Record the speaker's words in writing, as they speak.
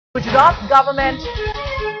Gujarat government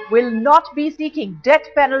will not be seeking death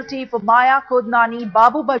penalty for Maya Kodnani,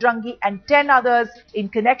 Babu Bajrangi and 10 others in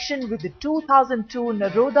connection with the 2002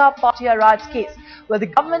 Naroda Patia riots case, where the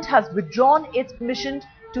government has withdrawn its permission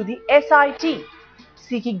to the SIT,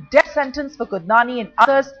 seeking death sentence for Kodnani and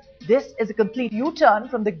others. This is a complete U-turn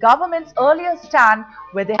from the government's earlier stand,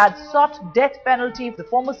 where they had sought death penalty for the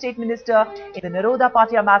former state minister in the Naroda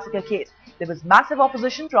Patia massacre case. There was massive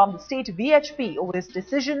opposition from the state VHP over this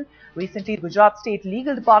decision. Recently, the Gujarat State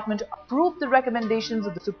Legal Department approved the recommendations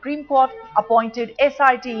of the Supreme Court appointed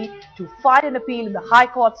SIT to file an appeal in the High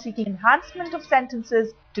Court seeking enhancement of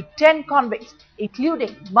sentences to 10 convicts,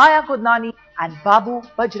 including Maya Kodnani and Babu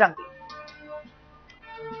Bajrangi.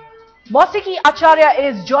 Mausiki Acharya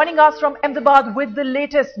is joining us from Ahmedabad with the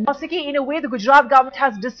latest. Mausiki, in a way, the Gujarat government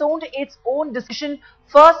has disowned its own decision.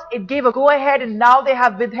 First, it gave a go-ahead and now they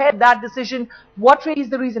have withheld that decision. What really is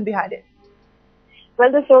the reason behind it?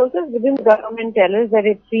 Well, the sources within the government tell us that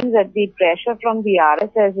it seems that the pressure from the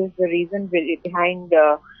RSS is the reason behind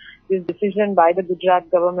this decision by the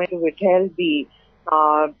Gujarat government to withhold the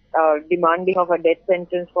demanding of a death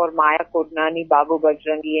sentence for Maya Kodnani, Babu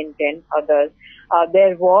Bajrangi and 10 others.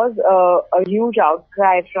 There was a huge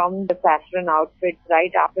outcry from the saffron outfits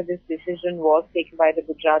right after this decision was taken by the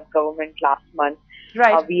Gujarat government last month.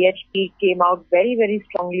 Right. VHP came out very, very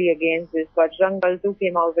strongly against this. Bajrang Dal too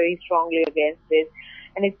came out very strongly against this.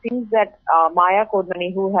 And it seems that Maya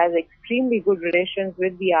Kodnani, who has extremely good relations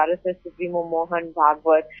with the RSS Supremo Mohan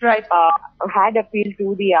Bhagwat, right, had appealed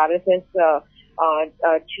to the RSS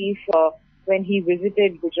chief when he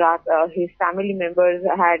visited Gujarat. His family members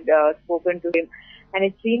had spoken to him. And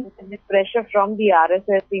it seems that this pressure from the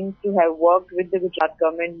RSS seems to have worked with the Gujarat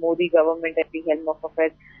government, Modi government at the helm of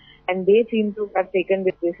affairs. And they seem to have taken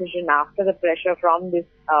this decision after the pressure from this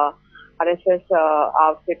RSS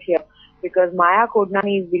outfit here. Because Maya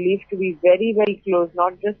Kodnani is believed to be very, very close,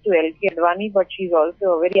 not just to LK Advani, but she's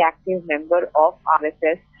also a very active member of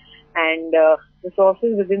RSS. And the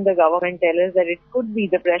sources within the government tell us that it could be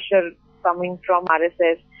the pressure coming from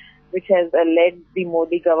RSS which has led the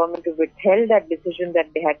Modi government to withhold that decision that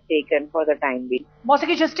they had taken for the time being.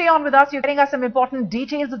 Mausiki, just stay on with us. You're getting us some important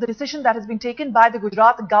details of the decision that has been taken by the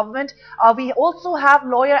Gujarat government. We also have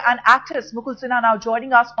lawyer and activist Mukul Sinha now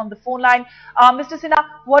joining us on the phone line. Mr. Sinha,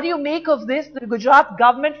 what do you make of this? The Gujarat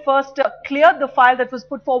government first cleared the file that was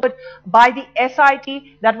put forward by the SIT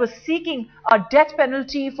that was seeking a death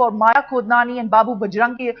penalty for Maya Kodnani and Babu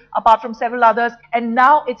Bajrangi, apart from several others, and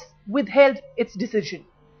now it's withheld its decision.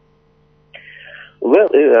 Well,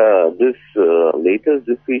 this latest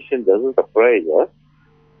decision doesn't surprise us.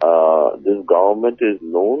 This government is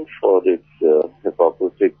known for its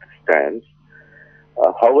hypocritical stance.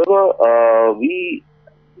 However, we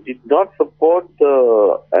did not support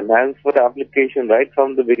the enhancement application right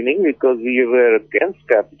from the beginning because we were against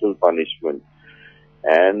capital punishment.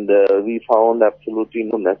 And we found absolutely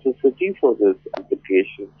no necessity for this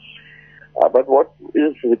application. But what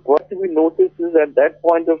is required to be noticed is at that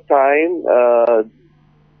point of time,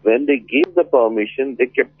 when they gave the permission, they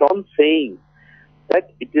kept on saying that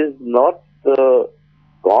it is not the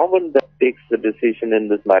government that takes the decision in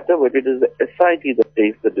this matter, but it is the SIT that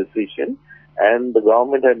takes the decision, and the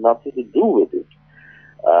government had nothing to do with it.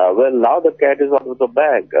 Well, now the cat is out of the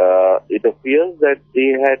bag. It appears that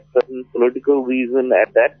they had certain political reason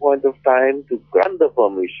at that point of time to grant the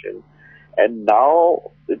permission. And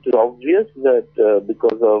now it is obvious that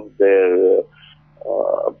because of their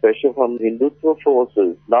pressure from Hindutva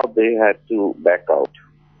forces, now they had to back out.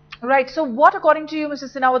 Right. So what, according to you, Mr.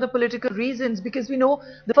 Sinha, were the political reasons? Because we know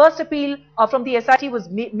the first appeal from the SIT was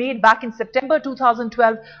made back in September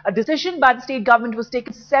 2012. A decision by the state government was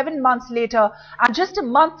taken 7 months later. And just a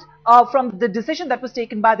month from the decision that was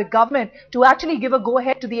taken by the government to actually give a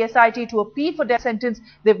go-ahead to the SIT to appeal for death sentence,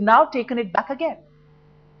 they've now taken it back again.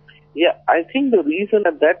 Yeah, I think the reason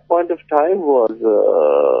at that point of time was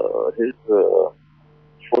his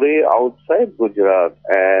foray outside Gujarat,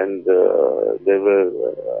 and there were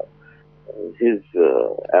his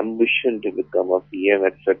ambition to become a PM,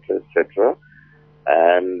 etc., etc.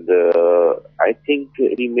 And I think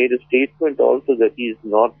he made a statement also that he is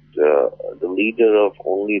not the leader of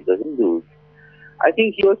only the Hindus. I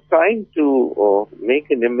think he was trying to make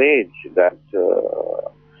an image that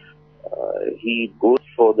he goes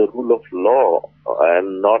for the rule of law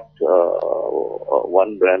and not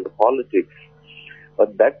one brand politics.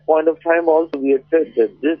 But that point of time also we had said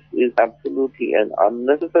that this is absolutely an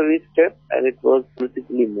unnecessary step and it was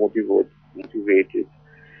politically motivated.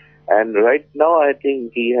 And right now I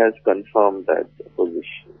think he has confirmed that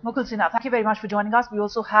position. Mukul Sinha, thank you very much for joining us. We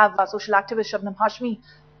also have social activist Shabnam Hashmi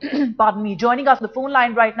pardon me, joining us on the phone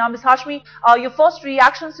line right now. Ms. Hashmi, your first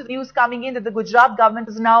reactions to the news coming in that the Gujarat government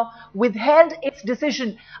has now withheld its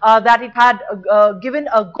decision that it had given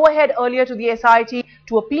a go-ahead earlier to the SIT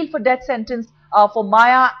to appeal for death sentence for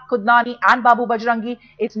Maya Kodnani and Babu Bajrangi.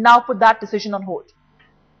 It's now put that decision on hold.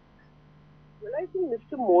 Well, I think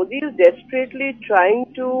Mr. Modi is desperately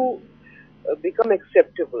trying to become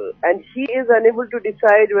acceptable, and he is unable to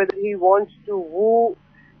decide whether he wants to woo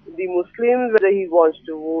the Muslims, whether he wants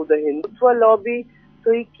to woo the Hindutva lobby.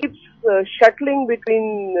 So he keeps shuttling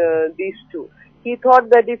between these two. He thought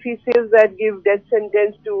that if he says that give death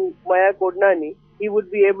sentence to Maya Kodnani, he would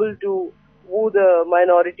be able to woo the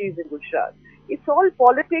minorities in Gujarat. It's all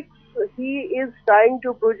politics. He is trying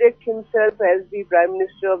to project himself as the Prime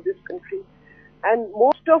Minister of this country. And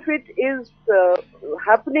most of it is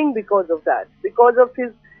happening because of that, because of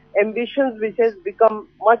his ambitions, which has become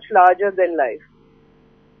much larger than life.